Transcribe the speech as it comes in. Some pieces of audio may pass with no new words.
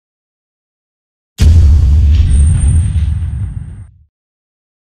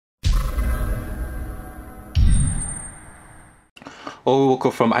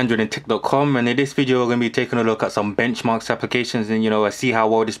OAWALKER from AndroidandTech.com, and in this video we're going to be taking a look at some benchmarks applications and see how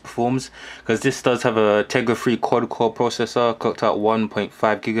well this performs, because this does have a Tegra 3 quad-core processor clocked at 1.5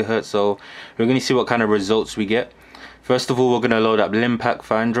 GHz. So we're going to see what kind of results we get. First of all, we're going to load up Limpack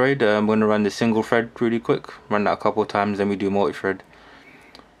for Android. I'm going to run the single thread really quick, run that a couple of times, then we do multi-thread.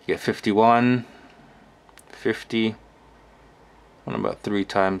 You get 51, 50, and about 3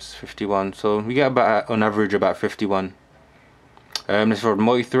 times 51, so we get about on average about 51. This is for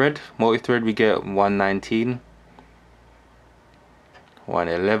multi-thread. Multi-thread we get 119,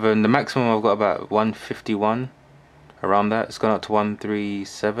 111. The maximum I've got about 151, around that. It's gone up to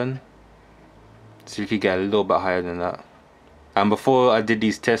 137, so you could get a little bit higher than that. And before I did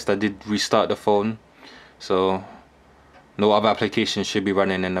these tests, I did restart the phone, so no other applications should be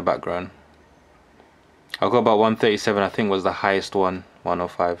running in the background. I got about 137, I think was the highest one,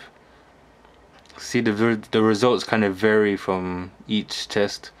 105. See, the results kind of vary from each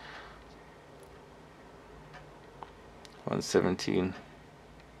test. 117.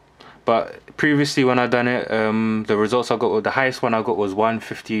 But previously when I done it, the results I got, the highest one I got was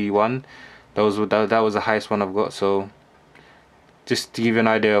 151. That was the highest one I've got. So just to give you an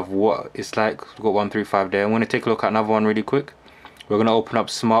idea of what it's like, we've got 135 there. I'm going to take a look at another one really quick. We're going to open up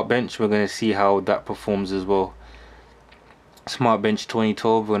Smart Bench. We're going to see how that performs as well. Smart Bench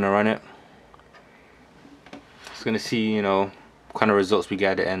 2012, we're going to run it. Just going to see, what kind of results we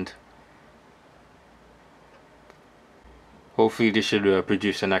get at the end. Hopefully this should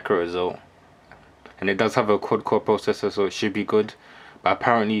produce an accurate result. And it does have a quad-core processor, so it should be good. But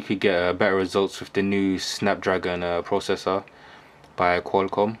apparently you could get better results with the new Snapdragon processor by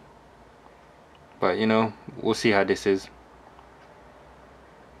Qualcomm. But we'll see how this is.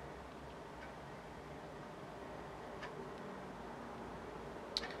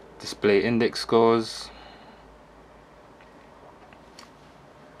 Display index scores.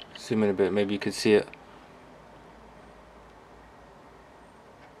 Zoom in a bit, maybe you can see it.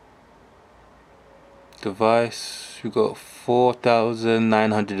 Device, we got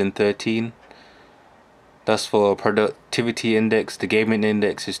 4,913. That's for productivity index. The gaming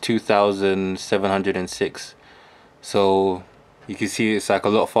index is 2,706. So you can see it's like a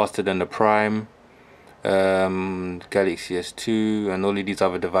lot faster than the Prime, Galaxy S2, and all of these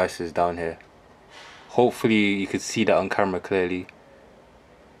other devices down here. Hopefully you could see that on camera clearly.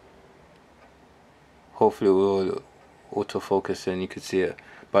 Hopefully it will autofocus and you could see it.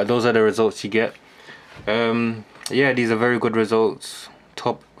 But those are the results you get. Yeah, these are very good results.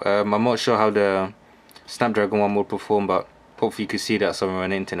 Top. I'm not sure how the Snapdragon one will perform, but hopefully you can see that somewhere on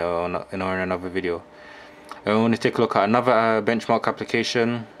the internet or in another video. I want to take a look at another benchmark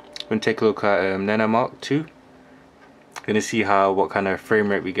application. I'm going to take a look at Mark 2. Going to see what kind of frame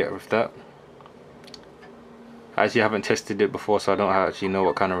rate we get with that. I actually haven't tested it before, so I don't actually know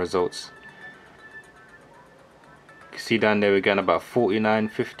what kind of results. You can see down there we're getting about 49,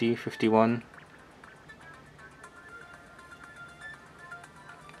 50, 51.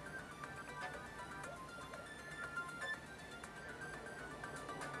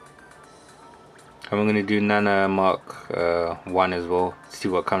 And we're going to do Mark 1 as well, see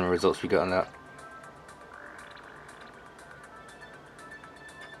what kind of results we get on that.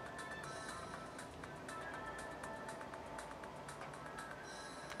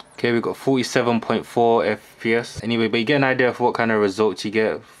 Okay, we've got 47.4 FPS. Anyway, but you get an idea of what kind of results you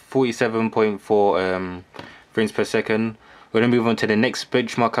get. 47.4 frames per second. We're going to move on to the next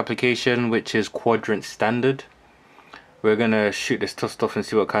benchmark application, which is Quadrant Standard. We're going to shoot this test off and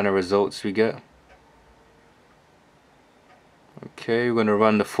see what kind of results we get. Okay, we're going to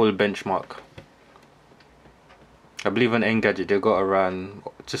run the full benchmark. I believe on Engadget they got around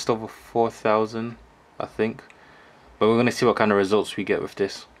just over 4,000, I think. But we're going to see what kind of results we get with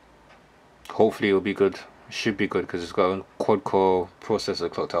this. Hopefully it will be good. It should be good because it's got a quad-core processor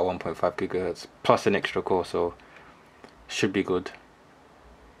clocked at 1.5 GHz plus an extra core, so should be good.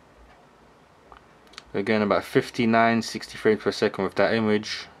 Again, about 59, 60 frames per second with that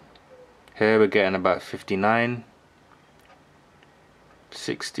image. Here we're getting about 59,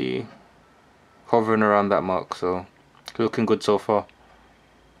 60, hovering around that mark, so looking good so far.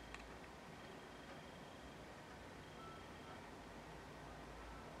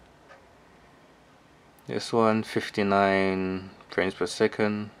 This one, 59 frames per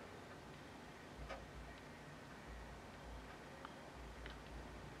second.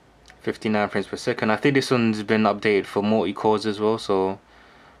 I think this one's been updated for multi-cores as well, so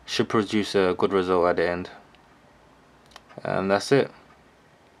should produce a good result at the end. And that's it.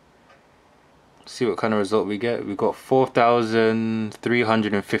 See what kind of result we get. We got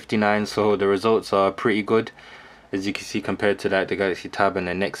 4,359, so the results are pretty good. As you can see, compared to like the Galaxy Tab and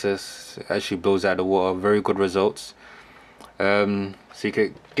the Nexus, it actually blows out of the water. Very good results. So you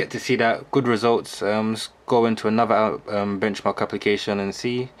could get to see that good results. Let's go into another benchmark application and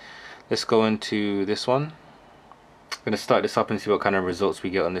see. Let's go into this one. I'm gonna start this up and see what kind of results we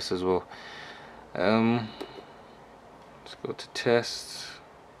get on this as well. Let's go to test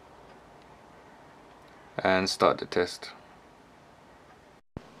and start the test.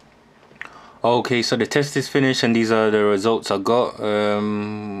 Okay, so the test is finished and these are the results I got.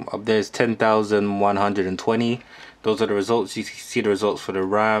 Up there's 10,120. Those are the results. You can see the results for the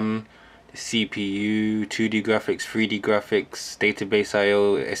RAM, the CPU, 2D graphics, 3D graphics, database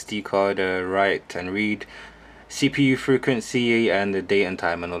IO, SD card, write and read, CPU frequency, and the date and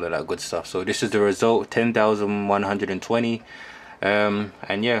time and all of that good stuff. So this is the result, 10,120.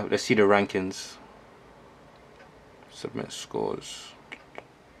 And yeah, let's see the rankings. Submit scores.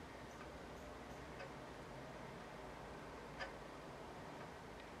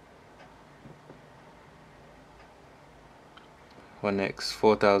 One X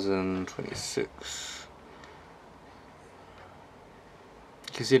 4026.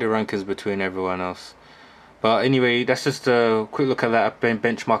 You can see the rankings between everyone else. But anyway, that's just a quick look at that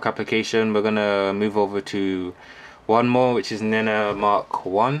benchmark application. We're gonna move over to one more, which is Nena Mark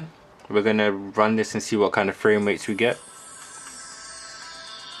 1. We're gonna run this and see what kind of frame rates we get.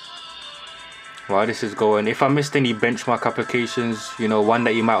 While this is going, if I missed any benchmark applications, you know, one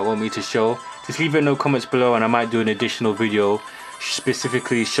that you might want me to show, just leave it in the comments below and I might do an additional video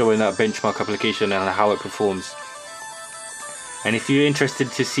specifically showing that benchmark application and how it performs. And if you're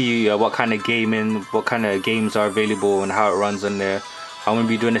interested to see what kind of games are available and how it runs on there, I'm going to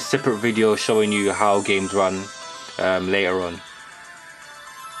be doing a separate video showing you how games run later on.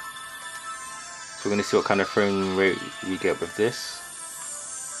 So we're going to see what kind of frame rate we get with this.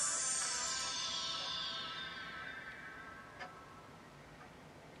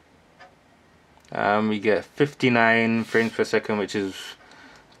 We get 59 frames per second, which is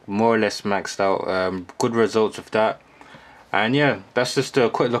more or less maxed out. Good results with that. And yeah, that's just a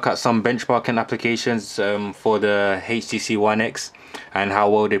quick look at some benchmarking applications for the HTC One X and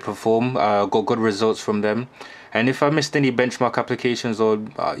how well they perform. Got good results from them. And if I missed any benchmark applications or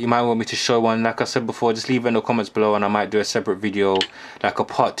you might want me to show one, like I said before, just leave it in the comments below and I might do a separate video, like a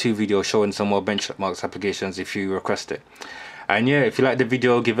part 2 video showing some more benchmarks applications if you request it. And yeah, if you like the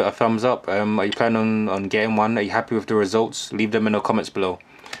video, give it a thumbs up. Are you planning on getting one? Are you happy with the results? Leave them in the comments below.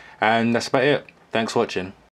 And that's about it. Thanks for watching.